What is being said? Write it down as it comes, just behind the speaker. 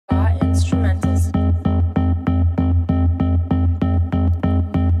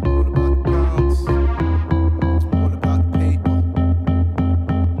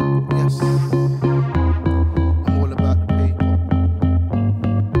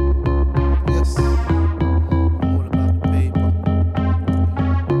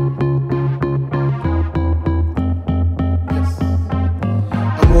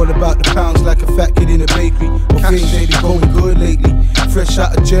in the bakery. But things ain't going good lately. Fresh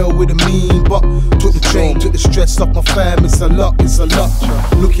out of jail with a mean buck. Took the train, took the stress off my fam. It's a lot, it's a lot.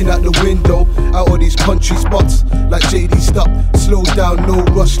 Looking out the window, out of these country spots. Like JD stop, slow down, no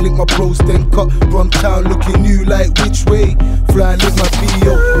rush. Link my bros, then cut. From town looking new like which way? Flying with my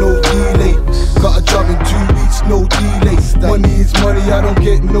PO, no delay. Got a job in 2 weeks, no delay. Money is money, I don't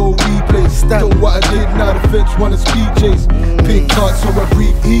get no replay. Done what I did, now the feds wanna speed chase. Pink card, so I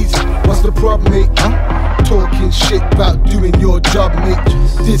breathe easy. What's the problem, mate? Talking shit about doing your job, mate.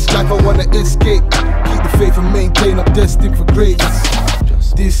 This life I wanna escape. Keep the faith and maintain, I'm destined for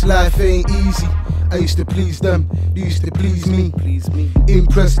greatness. This life ain't easy. I used to please them, they used to please me.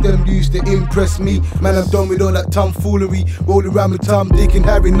 Impress them, they used to impress me. Man, I'm done with all that tomfoolery. Roll around with Tom, Dick and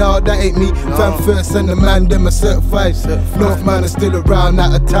Harry, nah, that ain't me. Fam first and the man, them are certified. North man are still around,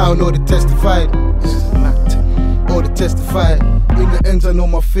 out of town, or the testified. Or the testified. In the ends I know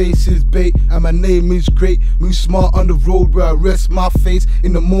my face is bait and my name is great. Move smart on the road where I rest my face.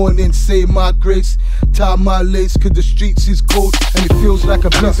 In the morning say my grace. Tie my lace cause the streets is cold and it feels like a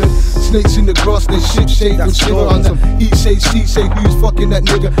blizzard. Snakes in the grass, they shit shake and shiver on some he say, she say, who's fucking that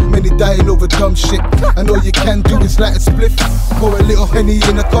nigga? Many dying over dumb shit. And all you can do is light a spliff. Pour a little Henny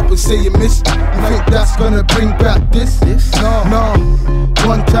in a cup and say you miss. You think that's gonna bring back this? No.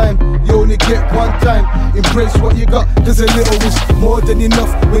 One time, you only get one time. Embrace what you got, cause a little is more than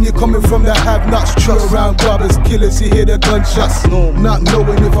enough. When you're coming from the have-nots, trust around robbers, killers, you hear the gunshots. Not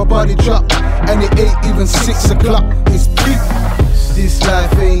knowing if a body drop, and it ain't even 6 o'clock. It's big. This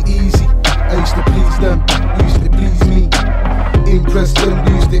life ain't easy. I used to please them, used to please me. Impress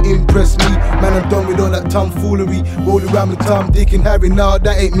them, used to impress me. Man, I'm done with all that tomfoolery. Roll around with Tom, Dick and Harry, nah,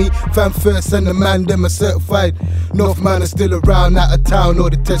 that ain't me. Fam first and the man, them are certified. North man are still around, out of town, or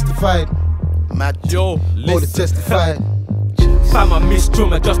the testified. Mad Joe, or the testified. Fam, I miss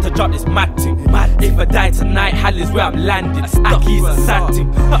drummer just to drop this mad thing. If I die tonight, hell is where I'm landing. Aki's a sad thing.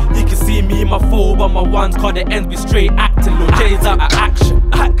 You can see me in my 4 but my ones cause the ends be straight acting. Lil J's out of action.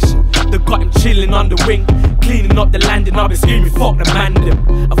 They got him chilling on the wing, cleaning up the landing. I've been screaming, fuck the man them,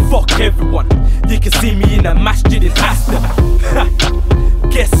 and fuck everyone. You can see me in the masjid in Aston.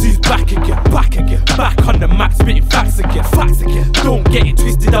 Guess who's back again, back on the map, spitting facts again, Don't get it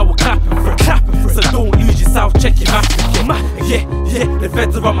twisted, I will clapping for it, so don't lose yourself, check your map again. Yeah, the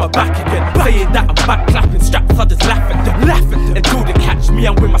feds are on my back again, saying that I'm back clapping straps, I just laugh at them, until they catch me,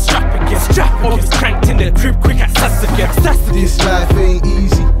 I'm with my strap again, Always cranked in the crib, quick access again. This life ain't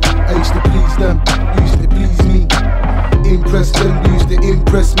easy, I used to please them, used to please me. Impress them, used to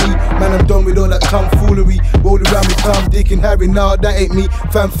impress me. Man, I'm done with all that tomfoolery. Roll around with Tom, Dick and Harry, nah, that ain't me.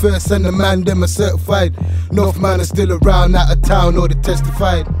 Fam first and the man, them are certified. North man are still around, out of town, or the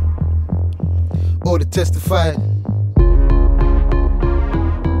testified. Or the testified.